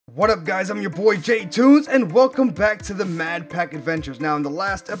What up guys, I'm your boy J-Tunes and welcome back to the MadPack Adventures. Now in the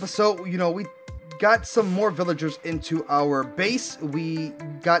last episode, we got some more villagers into our base, we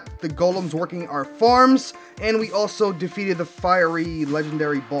got the golems working our farms, and we also defeated the fiery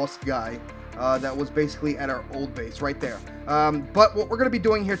legendary boss guy that was basically at our old base right there. But what we're going to be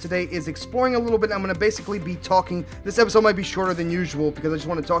doing here today is exploring a little bit. I'm going to basically be talking, this episode might be shorter than usual because I just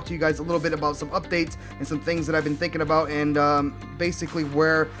want to talk to you guys a little bit about some updates and some things that I've been thinking about and basically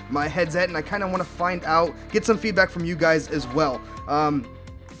where my head's at, and I kind of want to find out, get some feedback from you guys as well.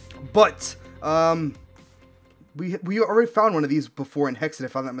 We already found one of these before in Hexen,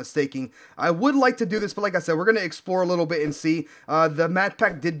 if I'm not mistaken. I would like to do this, but like I said, we're going to explore a little bit and see. The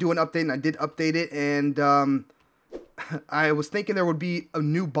MadPack did do an update, and I did update it, and I was thinking there would be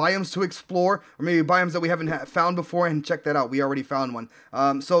new biomes to explore, or maybe biomes that we haven't found before, and check that out. We already found one.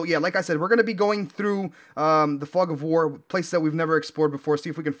 So yeah, like I said, we're going to be going through the Fog of War, places that we've never explored before, see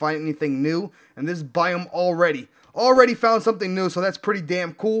if we can find anything new. And this biome already found something new, so that's pretty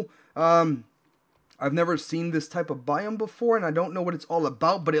damn cool. I've never seen this type of biome before, and I don't know what it's all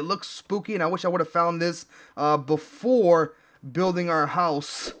about, but it looks spooky, and I wish I would have found this before building our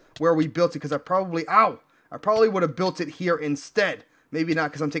house where we built it, because I probably would have built it here instead. Maybe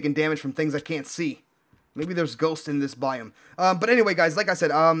not, because I'm taking damage from things I can't see. Maybe there's ghosts in this biome. But anyway, guys, like I said,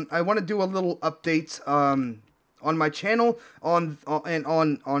 I want to do a little update on my channel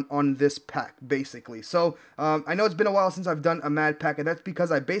on this pack, basically. So I know it's been a while since I've done a MadPack, and that's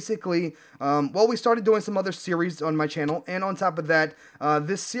because I basically we started doing some other series on my channel, and on top of that,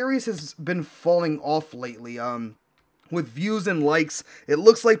 this series has been falling off lately. With views and likes, it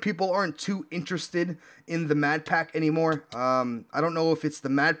looks like people aren't too interested in the MadPack anymore. I don't know if it's the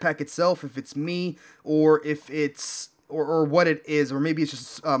MadPack itself, if it's me, or if it's or what it is, or maybe it's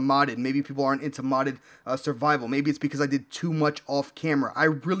just modded. Maybe people aren't into modded survival. Maybe it's because I did too much off camera. I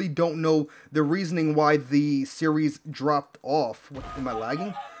really don't know the reasoning why the series dropped off. What, am I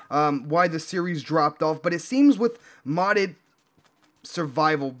lagging? Why the series dropped off, but it seems with modded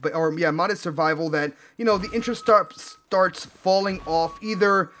survival, modded survival, that the interest starts falling off.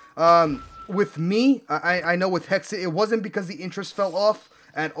 Either with me, I know with Hexen, it wasn't because the interest fell off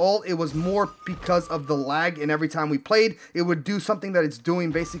at all. It was more because of the lag, and every time we played, it would do something that it's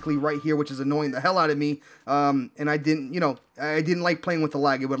doing basically right here, which is annoying the hell out of me. And I didn't like playing with the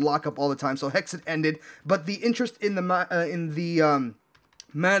lag. It would lock up all the time. So Hexen ended, but the interest in the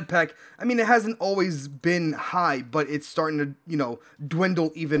MadPack, I mean, it hasn't always been high, but it's starting to,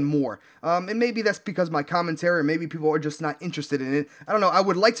 dwindle even more. And maybe that's because my commentary, or maybe people are just not interested in it. I don't know. I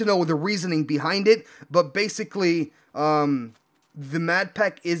would like to know the reasoning behind it, but basically, the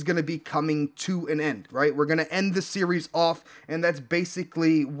MadPack is going to be coming to an end, right? We're going to end the series off, and that's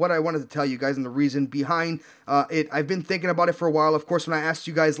basically what I wanted to tell you guys, and the reason behind it. I've been thinking about it for a while. Of course, when I asked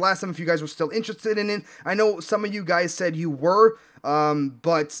you guys last time if you guys were still interested in it, I know some of you guys said you were,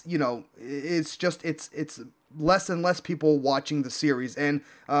 but, it's just, it's less and less people watching the series, and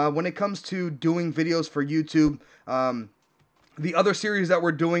when it comes to doing videos for YouTube, the other series that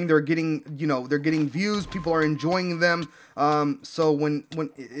we're doing, they're getting views. People are enjoying them. So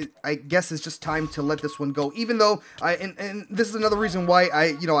I guess it's just time to let this one go. Even though and this is another reason why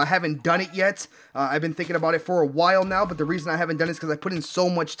I haven't done it yet. I've been thinking about it for a while now, but the reason I haven't done it is because I put in so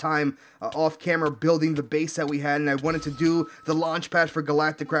much time off camera building the base that we had, and I wanted to do the launch pad for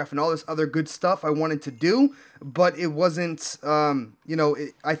GameFanShop and all this other good stuff I wanted to do, but it wasn't.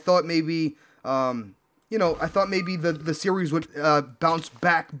 I thought maybe. I thought maybe the series would bounce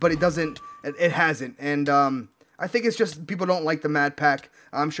back, but it doesn't. It hasn't, and I think it's just people don't like the MadPack.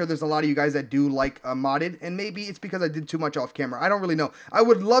 I'm sure there's a lot of you guys that do like modded, and maybe it's because I did too much off camera. I don't really know. I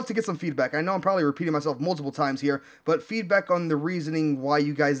would love to get some feedback. I know I'm probably repeating myself multiple times here, but feedback on the reasoning why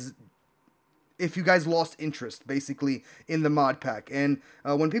you guys, if you guys lost interest, basically, in the MadPack. And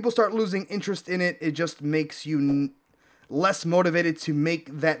when people start losing interest in it, it just makes you less motivated to make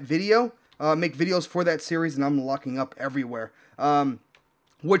that video. Make videos for that series, and I'm locking up everywhere,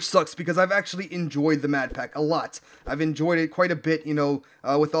 which sucks because I've actually enjoyed the MadPack a lot. I've enjoyed it quite a bit,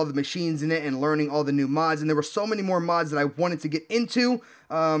 with all the machines in it and learning all the new mods, and there were so many more mods that I wanted to get into,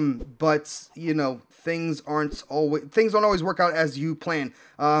 but things don't always work out as you plan.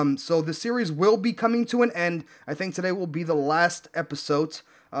 So the series will be coming to an end. I think today will be the last episode,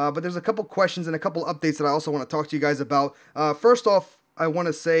 but there's a couple questions and a couple updates that I also want to talk to you guys about. First off, I want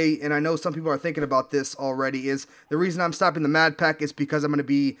to say, and I know some people are thinking about this already, is the reason I'm stopping the MadPack is because of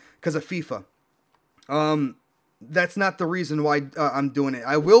FIFA. That's not the reason why I'm doing it.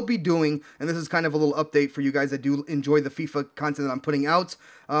 I will be doing, and this is kind of a little update for you guys that do enjoy the FIFA content that I'm putting out.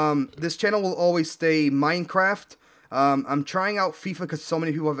 This channel will always stay Minecraft, I'm trying out FIFA because so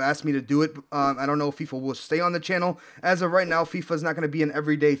many people have asked me to do it. I don't know if FIFA will stay on the channel. As of right now, FIFA is not going to be an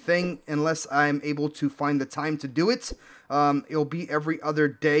everyday thing unless I'm able to find the time to do it. It'll be every other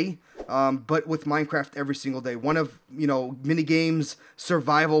day, but with Minecraft every single day. One of, mini games,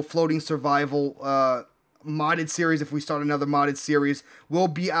 survival, floating survival, modded series, if we start another modded series, will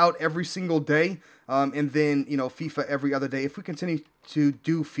be out every single day. And then, FIFA every other day. If we continue to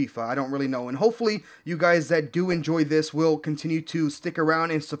do FIFA, I don't really know. And hopefully you guys that do enjoy this will continue to stick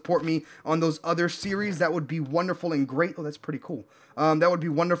around and support me on those other series. That would be wonderful and great. Oh, that's pretty cool. That would be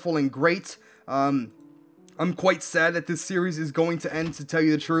wonderful and great. I'm quite sad that this series is going to end, to tell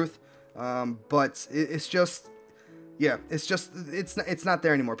you the truth. But it's just... yeah, it's not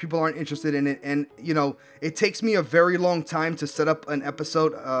there anymore. People aren't interested in it, and it takes me a very long time to set up an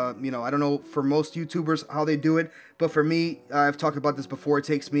episode. I don't know for most YouTubers how they do it, but for me, I've talked about this before. It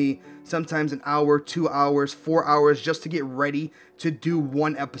takes me sometimes an hour, 2 hours, 4 hours just to get ready to do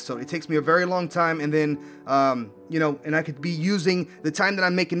one episode. It takes me a very long time, and then and I could be using the time that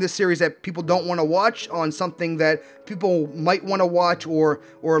I'm making this series that people don't want to watch on something that people might want to watch, or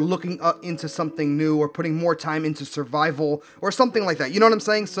looking up into something new, or putting more time into survival or something like that. You know what I'm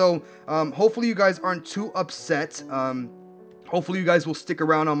saying? So hopefully you guys aren't too upset. Hopefully you guys will stick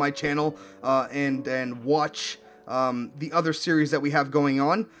around on my channel and watch the other series that we have going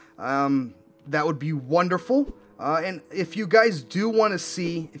on. That would be wonderful. And if you guys do want to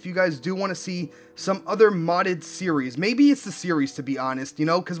see, some other modded series, maybe it's the series, to be honest,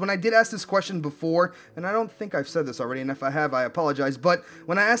 because when I did ask this question before, and I don't think I've said this already, and if I have, I apologize, but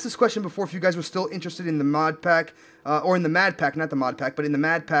when I asked this question before, if you guys were still interested in the mod pack, or in the MadPack, not the mod pack, but in the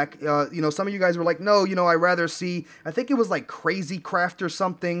MadPack, some of you guys were like, no, I'd rather see, I think it was like Crazy Craft or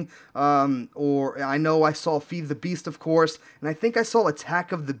something, or I know I saw Feed the Beast, of course, and I think I saw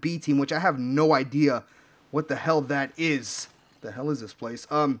Attack of the B Team, which I have no idea what the hell that is. The hell is this place?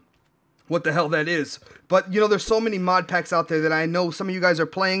 What the hell that is. But, there's so many mod packs out there that I know some of you guys are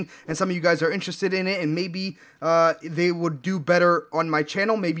playing, and some of you guys are interested in it, and maybe they would do better on my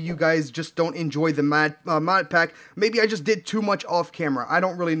channel. Maybe you guys just don't enjoy the mod pack. Maybe I just did too much off camera. I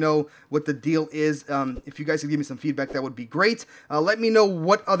don't really know what the deal is. If you guys could give me some feedback, that would be great. Let me know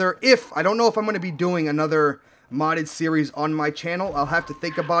what other, I don't know if I'm going to be doing another modded series on my channel. I'll have to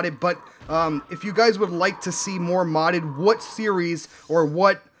think about it, but if you guys would like to see more modded, what series or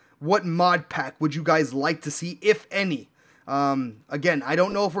what mod pack would you guys like to see, if any? Again, I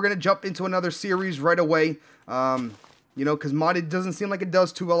don't know if we're gonna jump into another series right away, because modded doesn't seem like it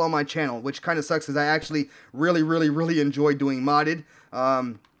does too well on my channel, which kind of sucks, because I actually really enjoy doing modded.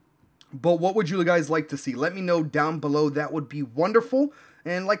 But what would you guys like to see? Let me know down below. That would be wonderful.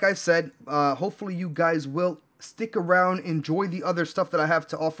 And like I said, hopefully you guys will stick around, enjoy the other stuff that I have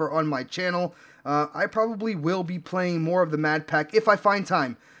to offer on my channel. I probably will be playing more of the MadPack if I find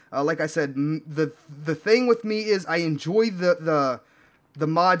time. Like I said, the thing with me is I enjoy the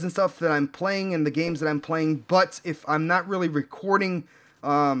mods and stuff that I'm playing and the games that I'm playing, but if I'm not really recording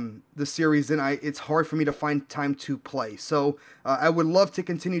the series, then it's hard for me to find time to play. So I would love to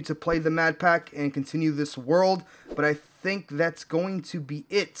continue to play the MadPack and continue this world, but I think that's going to be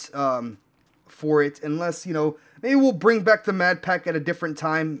it for it, unless, maybe we'll bring back the MadPack at a different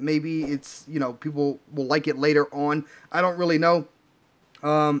time. Maybe it's, people will like it later on. I don't really know.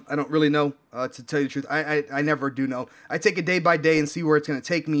 I don't really know, to tell you the truth. I never do know. I take it day by day and see where it's going to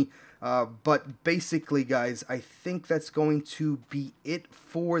take me. But basically, guys, I think that's going to be it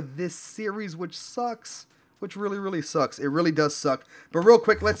for this series, which sucks. Which really sucks. It really does suck. But real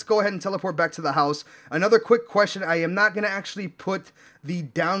quick, let's go ahead and teleport back to the house. Another quick question. I am not going to actually put the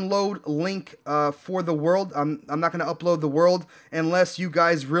download link for the world. I'm not going to upload the world unless you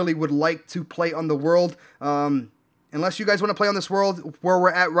guys really would like to play on the world. Unless you guys want to play on this world where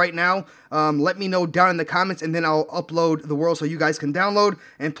we're at right now, let me know down in the comments, and then I'll upload the world so you guys can download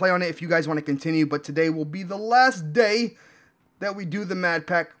and play on it if you guys want to continue. But today will be the last day that we do the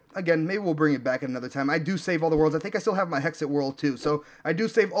MadPack. Again, maybe we'll bring it back another time. I do save all the worlds. I think I still have my Hexit world too. So I do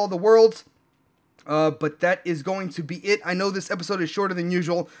save all the worlds. But that is going to be it. I know this episode is shorter than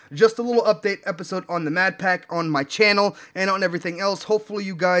usual. Just a little update episode on the MadPack, on my channel, and on everything else. Hopefully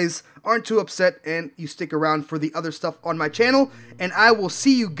you guys aren't too upset and you stick around for the other stuff on my channel. And I will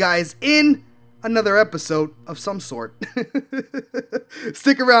see you guys in another episode of some sort.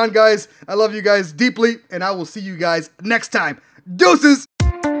 Stick around, guys. I love you guys deeply, and I will see you guys next time. Deuces!